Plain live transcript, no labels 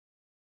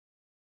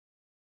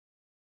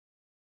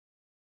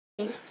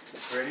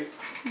Ready?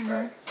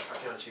 Alright, I'll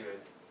count you in.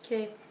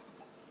 Okay.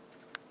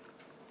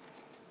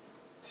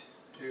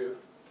 2,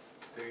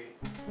 3.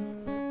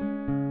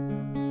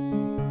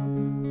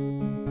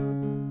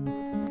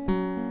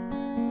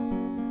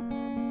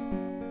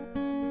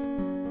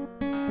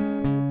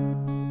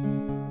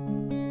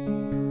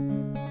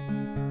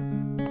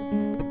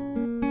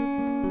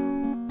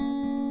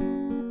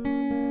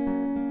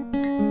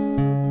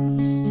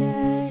 You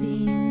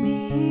steady me,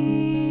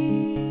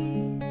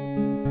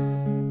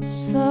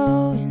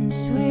 slow and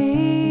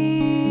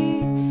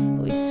sweet.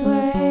 We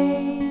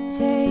sway,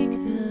 take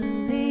the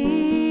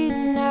lead,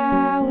 and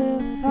I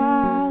will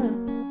follow.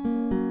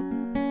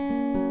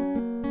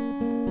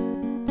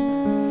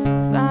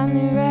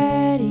 Finally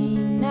ready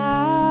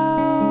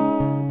now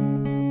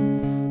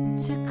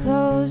to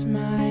close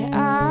my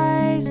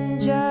eyes and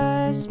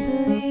just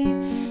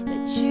believe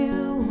that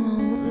you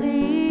won't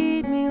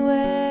lead me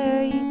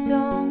where you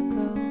don't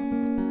go.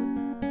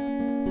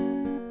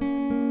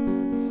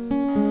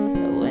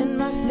 But when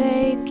my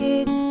faith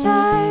gets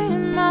tired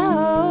and my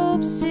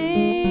hope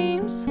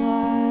seems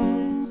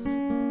lost,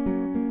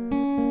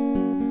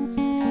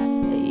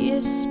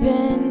 you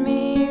spin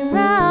me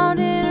round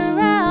and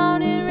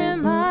around and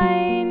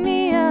remind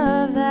me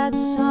of that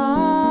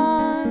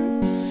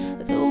song,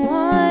 the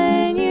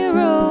one you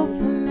wrote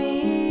for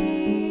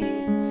me,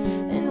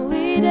 and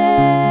we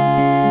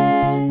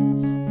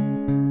dance.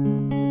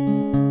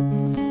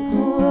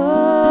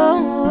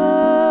 Whoa,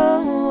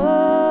 whoa,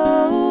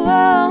 whoa,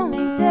 whoa,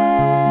 we dance,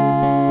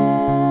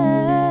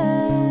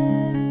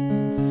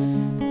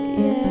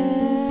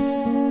 yeah.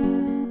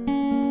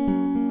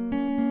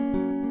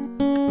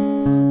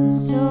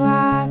 So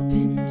I've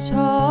been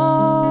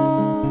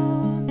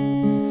told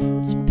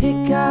to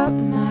pick up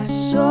my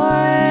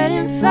sword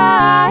and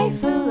fight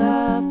for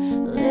love.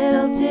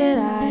 Little did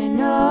I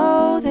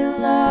know that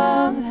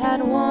love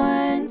had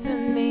won for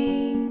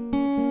me.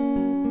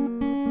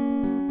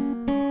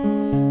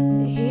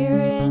 Here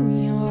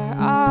in your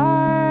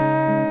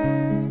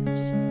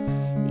arms,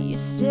 you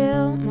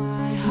still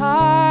my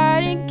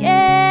heart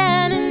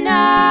again, and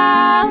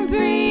I'll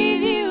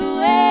breathe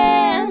you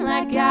in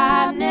like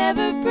I've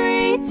never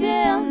breathed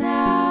till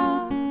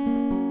now.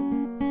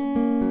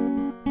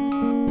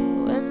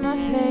 When my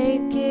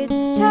faith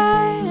gets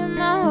tired and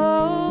my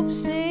hope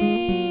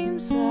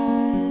seems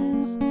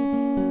lost,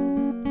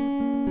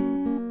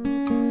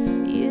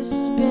 you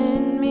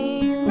spin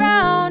me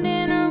round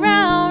and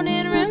around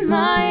and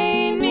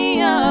remind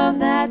me of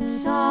that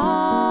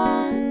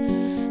song,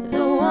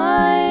 the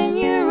one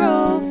you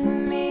wrote for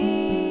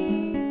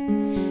me,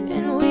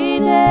 and we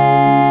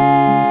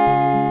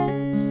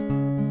dance.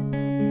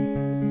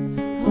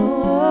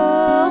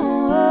 Whoa,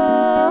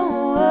 whoa,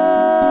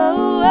 whoa,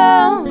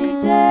 whoa, we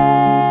dance,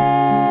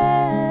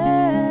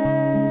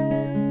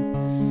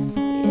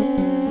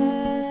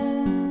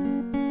 yeah.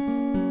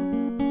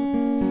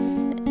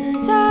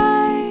 And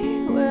I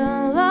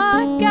will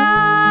lock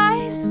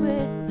eyes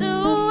with the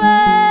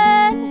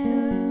one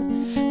who's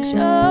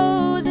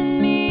chosen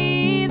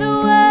me, the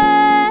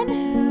one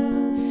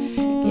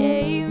who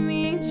gave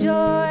me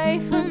joy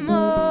for morning.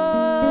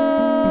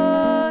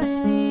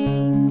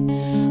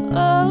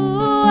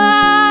 Oh,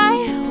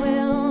 I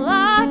will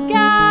lock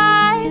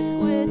eyes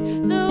with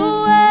the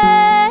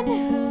one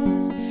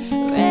who's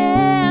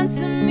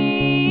ransomed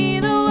me,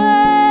 the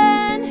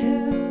one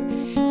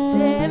who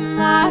set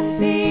my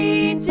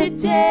feet to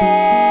dancing.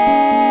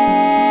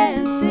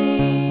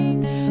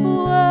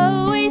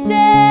 Whoa, we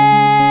dance.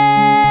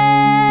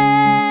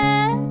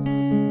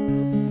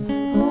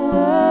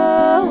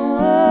 Whoa,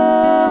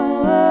 whoa,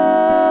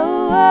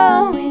 whoa,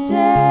 whoa, we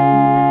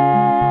dance,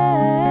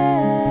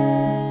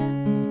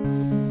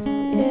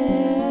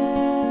 yeah.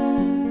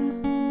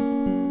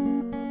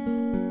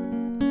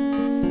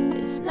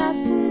 It's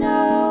nice to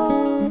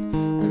know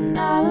I'm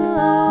not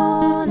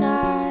alone.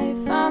 I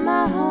found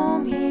my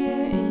home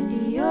here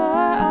in your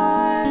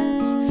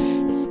arms.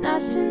 It's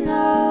nice to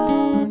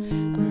know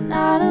I'm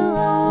not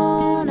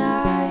alone.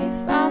 I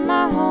found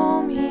my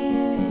home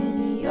here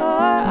in your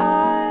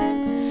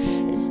arms.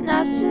 It's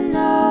nice to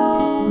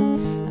know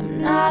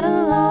I'm not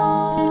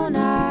alone.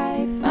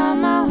 I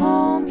found my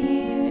home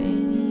here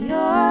in your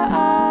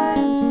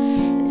arms.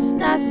 It's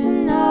nice to know